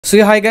So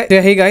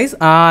hey guys,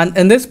 and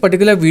in this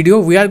particular video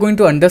we are going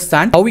to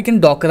understand how we can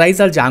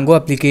dockerize our Django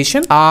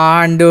application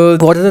and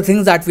what are the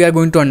things that we are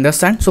going to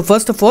understand. So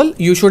first of all,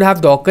 you should have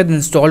Docker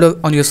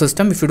installed on your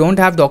system. If you don't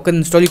have Docker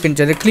installed, you can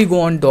directly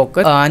go on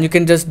Docker and you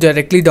can just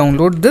directly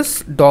download this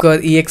Docker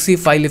exe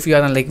file. If you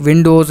are on like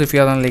Windows, if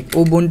you are on like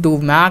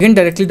Ubuntu, Mac, you can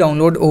directly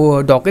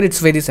download Docker. It's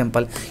very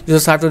simple. You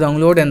just have to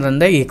download and run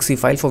the exe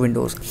file for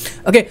Windows.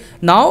 Okay,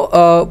 now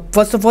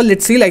first of all,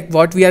 let's see like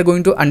what we are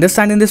going to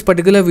understand in this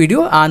particular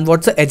video and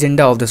what's the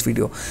agenda of this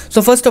video.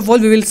 So first of all,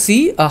 we will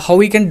see how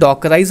we can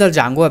dockerize our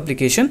Django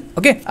application.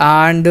 Okay,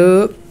 and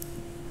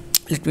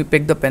let me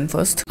pick the pen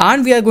first.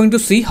 And we are going to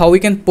see how we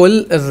can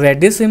pull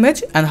Redis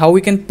image and how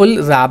we can pull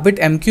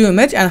RabbitMQ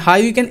image and how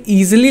you can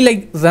easily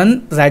like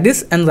run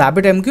Redis and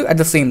RabbitMQ at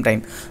the same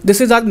time.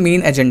 This is our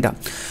main agenda.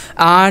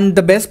 And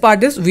the best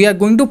part is we are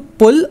going to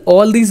pull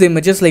all these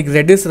images like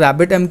Redis,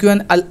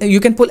 RabbitMQ, and you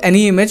can pull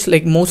any image.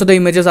 Like most of the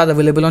images are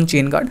available on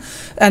Chainguard,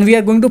 and we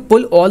are going to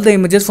pull all the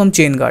images from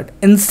Chainguard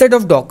instead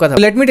of Docker Hub.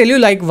 So let me tell you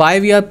like why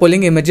we are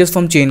pulling images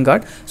from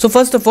Chainguard. So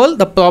first of all,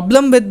 the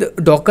problem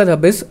with Docker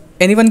Hub is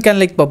anyone can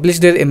like publish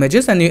their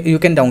images and you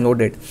can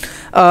download it,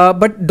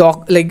 but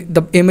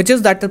the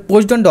images that are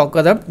pushed on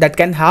Docker Hub, that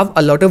can have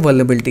a lot of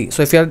vulnerability.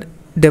 So if you are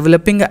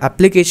developing an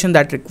application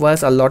that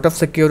requires a lot of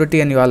security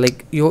and you are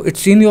like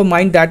it's in your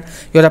mind that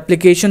your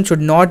application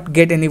should not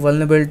get any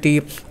vulnerability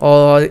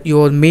or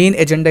your main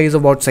agenda is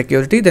about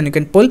security, then you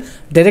can pull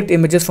direct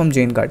images from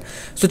Chainguard.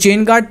 So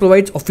Chainguard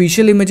provides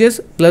official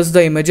images, plus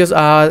the images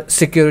are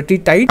security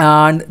tied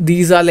and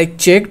these are like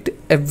checked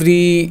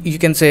every, you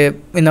can say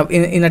in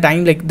a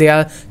time, like they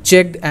are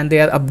checked and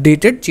they are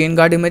updated,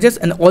 Chainguard images.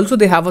 And also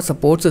they have a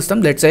support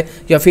system. Let's say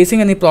you're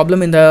facing any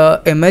problem in the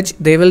image,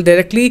 they will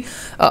directly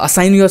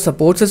assign you a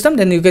support system,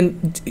 then you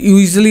can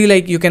easily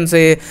like you can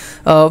say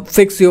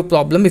fix your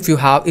problem if you're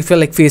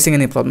like facing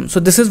any problem. So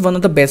this is one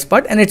of the best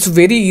part, and it's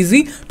very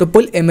easy to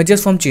pull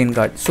images from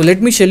Chainguard. So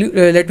let me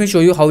show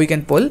you how we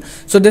can pull.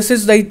 So this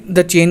is like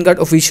the Chainguard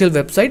official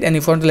website, and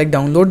if you want to like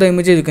download the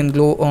images, you can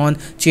go on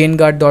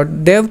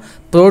chainguard.dev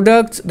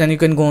products, then you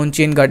can go on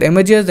Chainguard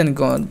images, then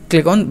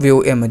click on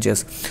view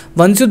images.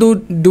 Once you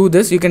do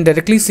this, you can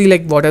directly see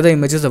like what are the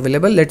images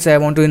available. Let's say I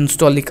want to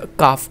install like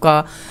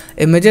Kafka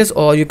images,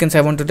 or you can say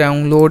I want to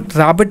download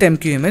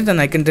RabbitMQ image, then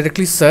I can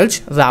directly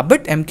search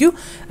RabbitMQ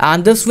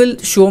and this will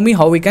show me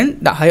how we can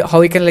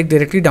like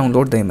directly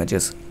download the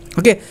images.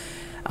 Okay,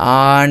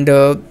 and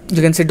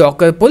you can say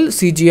docker pull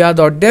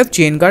cgr.dev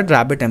chainguard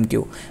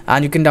RabbitMQ,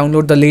 and you can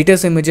download the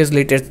latest images,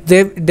 latest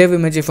dev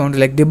image if you want to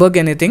like debug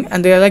anything,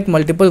 and there are like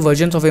multiple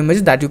versions of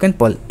images that you can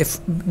pull if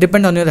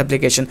depend on your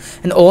application.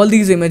 And all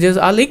these images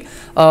are like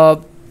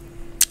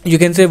you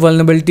can say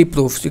vulnerability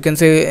proofs. You can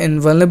say in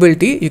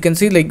vulnerability, you can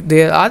see like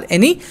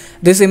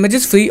this image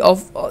is free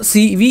of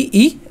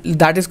CVE,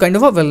 that is kind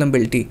of a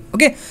vulnerability.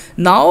 Okay,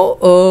 now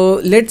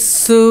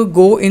let's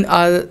go in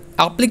our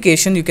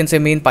application, you can say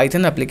main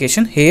Python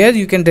application. Here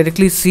you can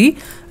directly see,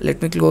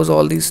 let me close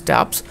all these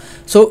tabs.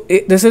 So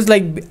this is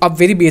like a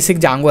very basic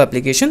Django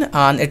application,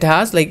 and it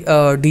has like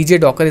DJ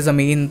Docker is a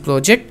main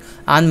project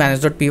and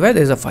manage.py there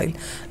is a file.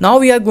 Now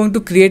we are going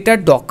to create a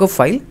Docker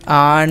file,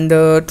 and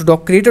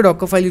to create a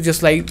Docker file, you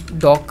just like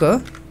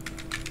Docker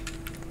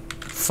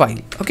file.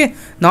 Okay,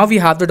 now we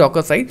have the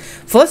Docker file.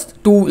 First,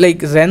 to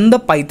like run the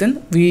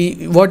Python,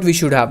 we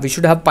should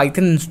have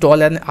Python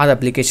installed in our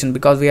application,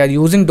 because we are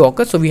using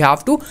Docker, so we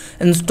have to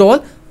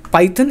install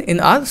Python in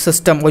our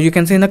system, or you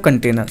can say in a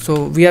container.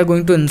 So we are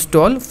going to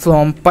install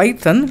from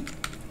Python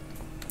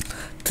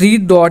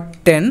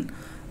 3.10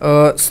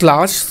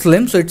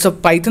 /slim. So it's a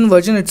Python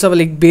version, it's a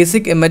like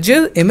basic image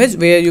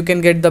where you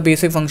can get the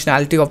basic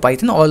functionality of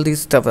Python. All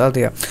these stuff are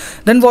there.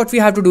 Then what we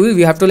have to do is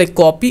we have to like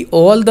copy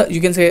all the, you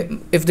can say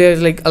if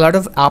there's like a lot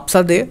of apps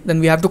are there,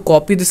 then we have to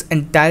copy this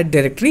entire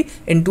directory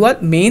into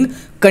our main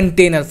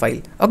container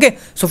file. Okay,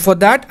 so for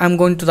that I'm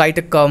going to write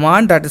a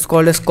command that is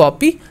called as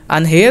copy,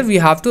 and here we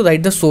have to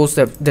write the source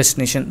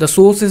destination. The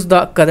source is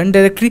the current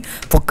directory.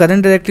 For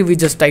current directory we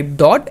just type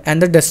dot,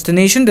 and the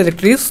destination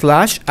directory is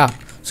 /app.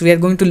 So we are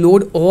going to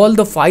load all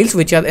the files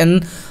which are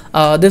in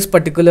this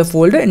particular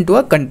folder into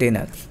a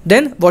container.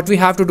 Then what we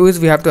have to do is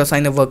we have to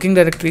assign a working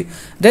directory.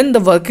 Then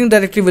the working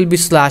directory will be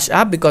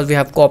 /app, because we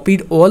have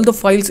copied all the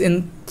files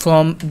in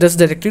from this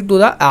directory to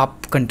the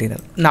app container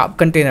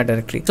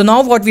directory. So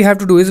now what we have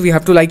to do is we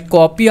have to like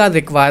copy our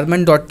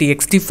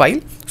requirement.txt file.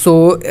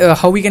 So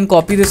how we can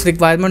copy this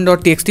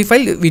requirement.txt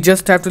file? We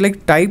just have to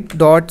like type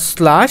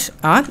 /,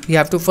 and we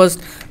have to first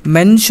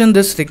mention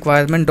this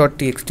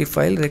requirement.txt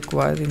file,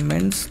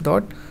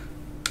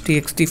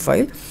 requirements.txt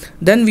file.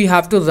 Then we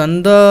have to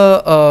run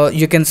the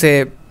you can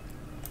say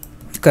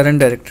current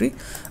directory.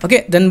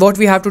 Okay, then what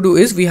we have to do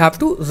is we have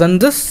to run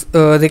this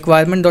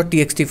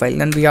requirement.txt file.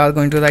 Then we are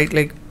going to write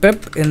like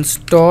pip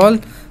install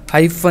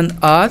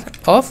 -r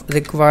of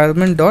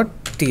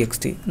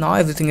requirement.txt. Now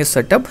everything is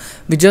set up.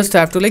 We just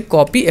have to like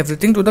copy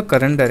everything to the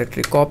current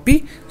directory.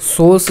 Copy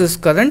source is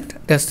current,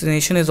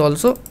 destination is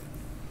also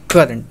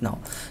current. Now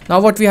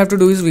what we have to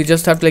do is we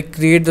just have to like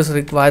create this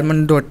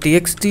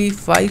requirement.txt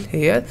file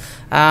here,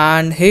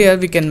 and here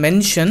we can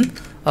mention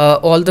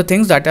all the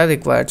things that are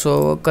required.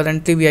 So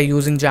currently we are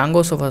using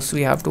Django, so first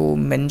we have to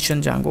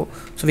mention Django.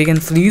 So we can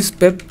freeze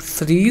pip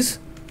freeze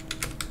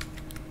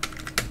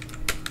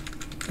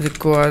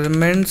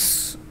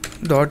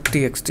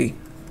requirements.txt.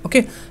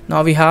 okay,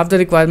 now we have the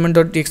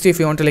requirement.txt. if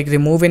you want to like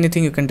remove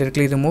anything, you can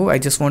directly remove. I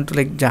just want to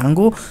like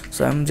Django,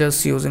 so I'm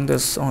just using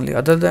this only.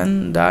 Other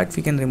than that,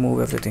 we can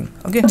remove everything.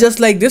 Okay, just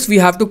like this, we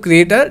have to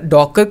create a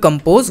docker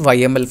compose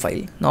YML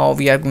file. Now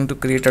we are going to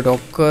create a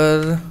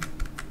docker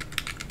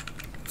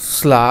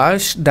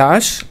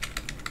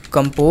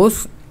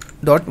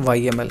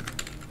 /compose.yml.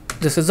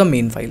 this is the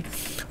main file.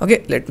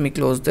 Okay, let me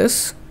close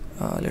this.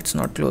 Let's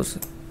not close,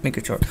 make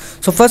it short.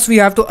 So first we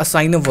have to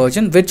assign a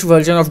version. Which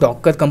version of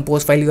docker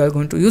compose file you are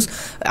going to use?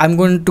 I'm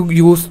going to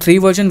use 3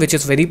 version, which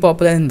is very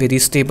popular and very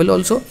stable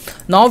also.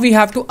 Now we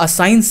have to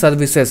assign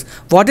services.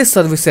 What is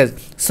services?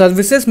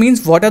 Services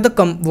means what are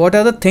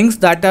the things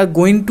that are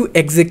going to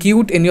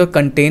execute in your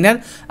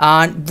container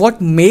and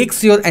what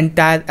makes your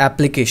entire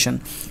application.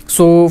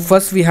 So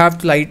first we have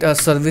to write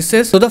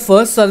services. So the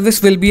first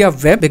service will be a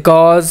web,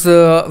 because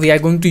we are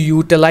going to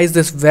utilize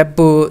this web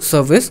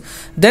service.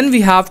 Then we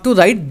have to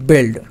write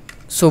build.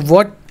 So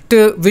what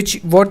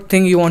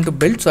thing you want to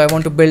build? So I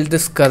want to build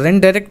this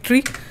current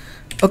directory.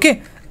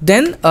 Okay,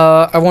 then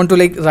I want to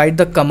like write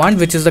the command,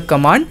 which is the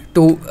command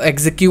to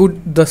execute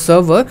the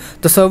server.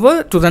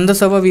 To run the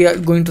server, we are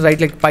going to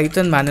write like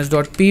python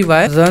manage.py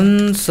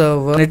run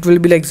server, and it will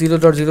be like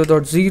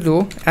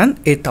 0.0.0 and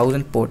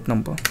 8000 port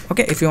number.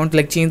 Okay, if you want to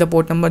like change the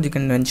port number, you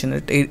can mention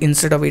it.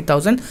 Instead of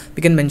 8000,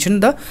 we can mention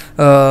the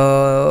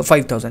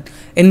 5000.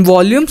 In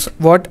volumes,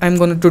 what I'm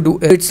going to do,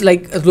 it's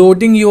like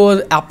loading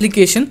your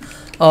application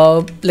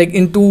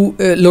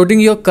loading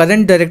your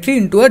current directory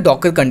into a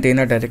Docker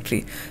container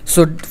directory.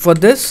 So for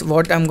this,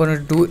 what I'm going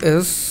to do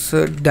is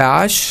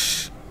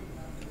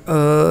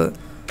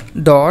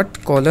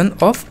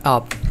 -of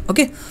app.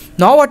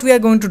 Now what we are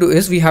going to do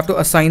is we have to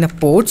assign a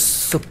ports.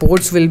 So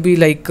ports will be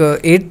like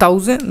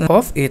 8000.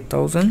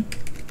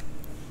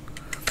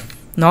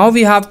 Now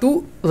we have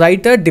to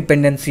write a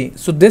dependency.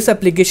 So this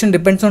application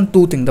depends on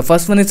 2 things. The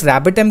first one is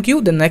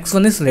RabbitMQ, the next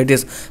one is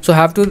Redis. So I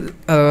have to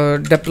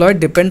deploy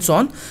depends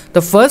on.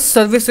 The first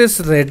service is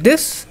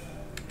Redis.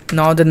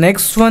 Now the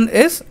next one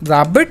is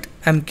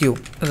RabbitMQ.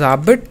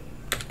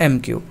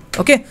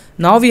 Okay,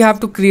 now we have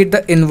to create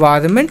the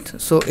environment.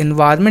 So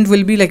environment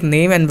will be like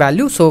name and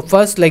value. So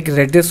first like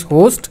Redis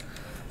host,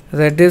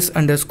 Redis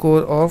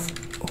underscore of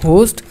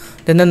host.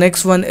 Then the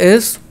next one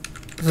is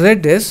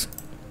Redis.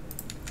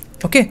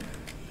 Okay,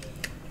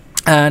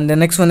 and the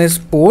next one is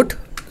port.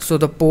 So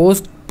the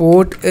port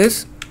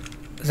is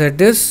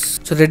Redis.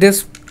 So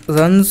Redis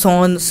runs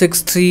on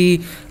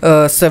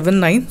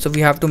 6379. So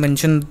we have to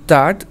mention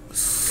that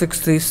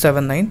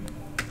 6379.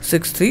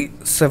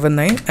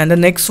 And the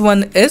next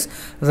one is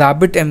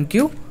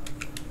RabbitMQ.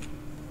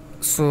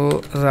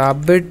 So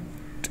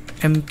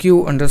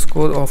RabbitMQ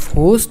underscore of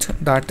host,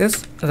 that is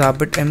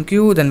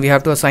RabbitMQ. Then we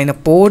have to assign a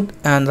port,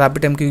 and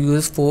RabbitMQ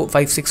uses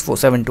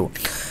 56472.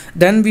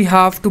 Then we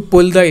have to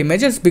pull the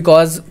images,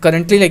 because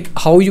currently like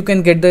how you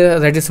can get the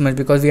Redis image,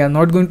 because we are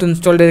not going to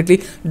install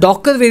directly.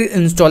 Docker will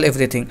install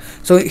everything.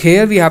 So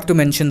here we have to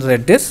mention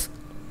Redis.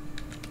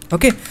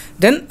 Okay,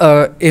 then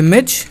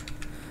image,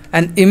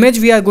 and image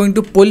we are going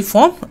to pull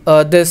from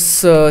this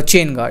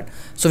Chainguard.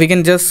 So we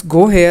can just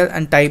go here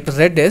and type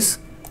Redis.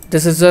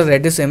 This is a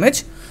Redis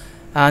image,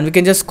 and we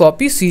can just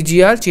copy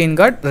cgr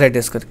Chainguard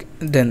Redis.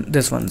 Then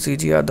this one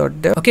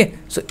cgr.dev. Okay,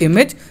 so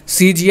image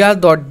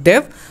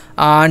cgr.dev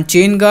and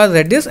Chainguard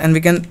Redis, and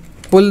we can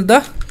pull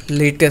the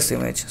latest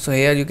image. So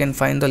here you can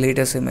find the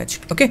latest image.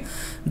 Okay,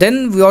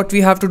 then what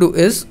we have to do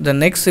is the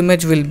next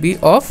image will be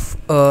of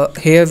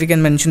here we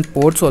can mention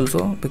ports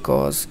also,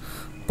 because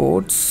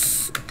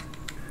ports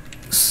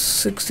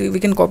 60, we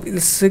can copy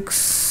the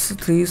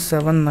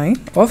 6379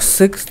 of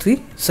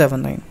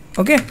 6379.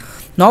 Okay,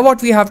 now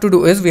what we have to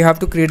do is we have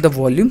to create the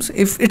volumes.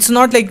 If it's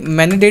not like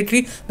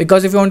mandatory,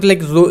 because if you want to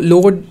like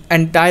load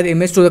entire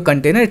image to the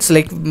container, it's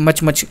like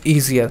much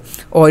easier,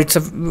 or it's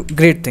a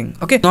great thing.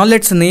 Okay, now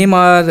let's name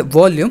our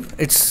volume.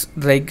 It's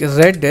like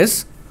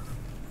Redis.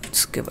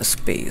 Let's give a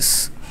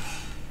space.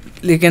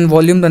 We can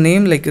volume the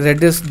name like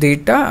Redis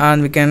data,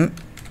 and we can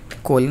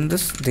colon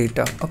this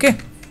data. Okay,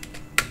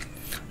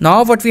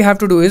 now what we have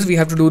to do is we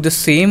have to do the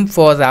same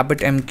for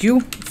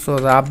RabbitMQ. So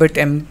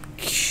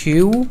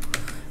RabbitMQ,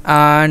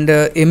 and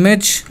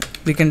image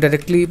we can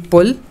directly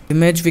pull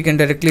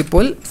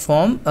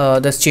from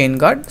this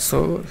Chainguard.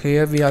 So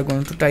here we are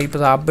going to type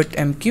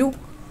RabbitMQ.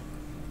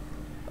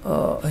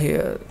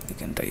 Here we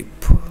can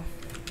type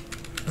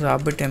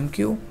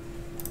RabbitMQ,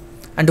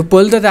 and to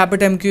pull the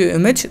RabbitMQ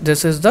image,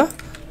 this is the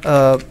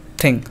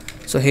thing.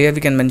 So here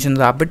we can mention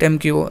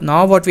RabbitMQ.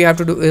 Now what we have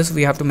to do is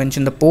we have to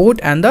mention the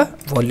port and the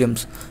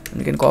volumes. And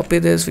we can copy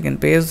this, we can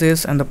paste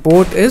this, and the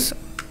port is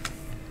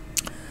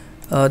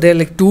there are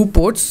like 2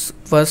 ports.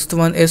 First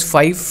one is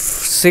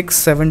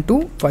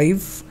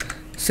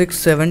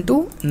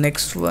 5672.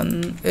 Next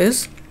one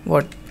is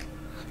what,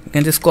 you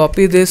can just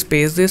copy this,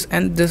 paste this,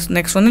 and this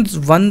next one is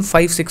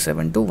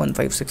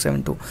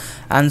 15672,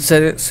 and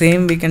so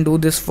same we can do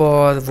this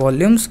for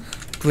volumes.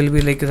 It will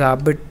be like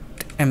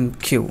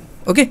RabbitMQ.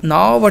 Okay,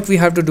 now what we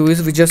have to do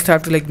is we just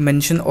have to like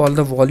mention all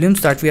the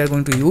volumes that we are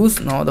going to use.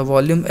 Now the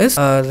volume is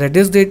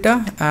Redis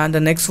data, and the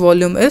next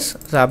volume is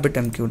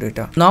RabbitMQ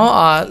data. Now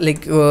our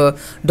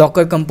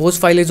Docker compose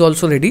file is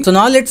also ready. So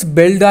now let's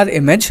build our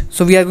image.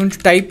 So we are going to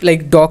type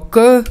like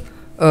Docker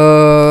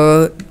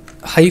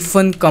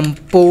hyphen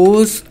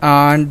compose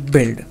and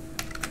build.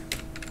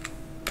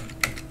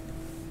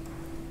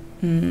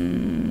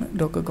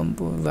 Docker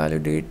compose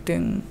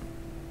validating.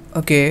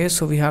 Okay,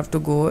 so we have to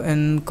go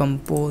in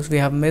compose. We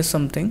have missed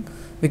something.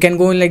 We can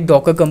go in like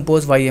Docker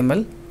compose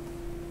YML.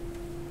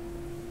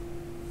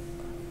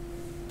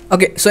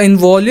 Okay, so in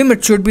volume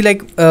it should be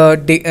like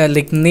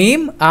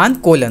name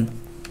and colon.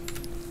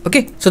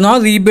 Okay, so now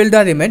rebuild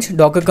our image,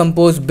 Docker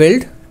compose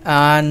build,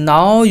 and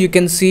now you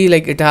can see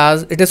like it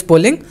is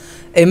pulling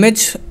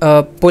image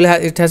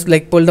it has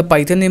like pulled the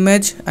Python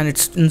image, and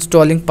it's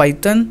installing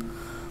Python.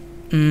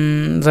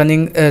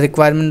 Running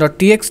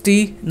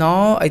requirement.txt.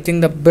 Now I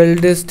think the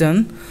build is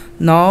done.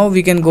 Now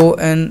we can go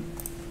in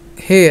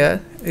here,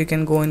 we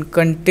can go in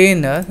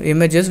container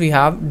images, we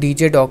have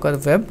DJ Docker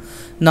web.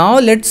 Now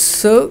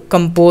let's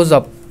compose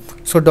up.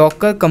 So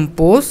Docker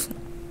compose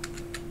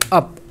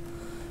up.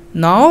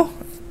 Now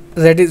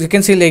Redis, you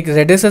can see like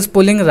Redis is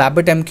pulling,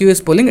 RabbitMQ is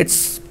pulling,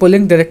 it's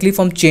pulling directly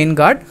from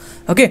Chainguard.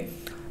 Okay,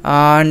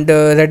 and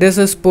Redis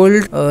is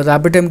pulled,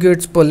 RabbitMQ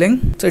it's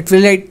pulling, so it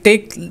will like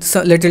take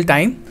little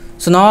time.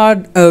 So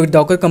now our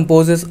Docker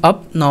compose is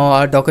up. Now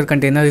our Docker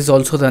container is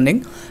also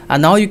running,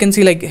 and now you can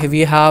see like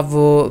we have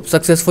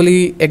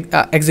successfully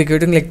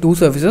executing like two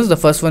services. The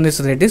first one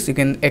is Redis, you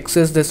can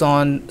access this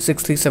on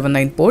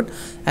 6379 port,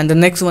 and the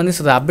next one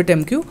is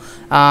RabbitMQ,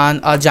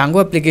 and our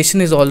Django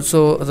application is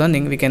also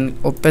running. We can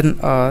open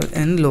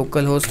in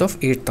localhost of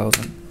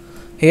 8000.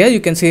 Here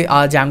you can see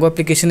our Django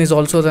application is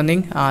also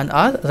running, and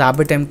our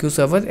RabbitMQ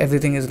server,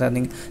 everything is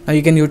running. Now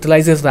you can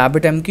utilize this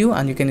RabbitMQ,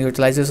 and you can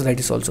utilize this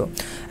Redis also.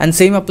 And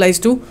same applies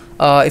to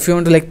if you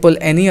want to like pull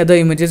any other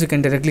images, you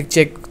can directly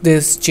check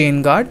this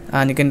Chainguard,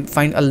 and you can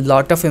find a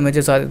lot of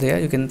images are there.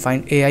 You can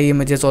find AI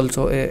images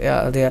also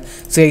there.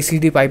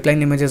 CI/CD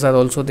pipeline images are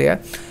also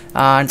there,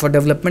 and for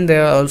development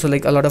there are also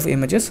like a lot of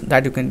images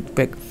that you can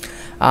pick.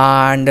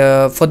 And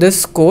for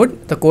this code,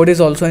 the code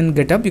is also in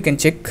GitHub. You can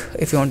check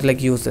if you want to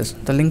like use this.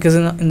 The link is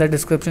in the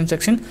description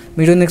section.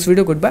 Meet you in the next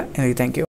video. Goodbye and thank you.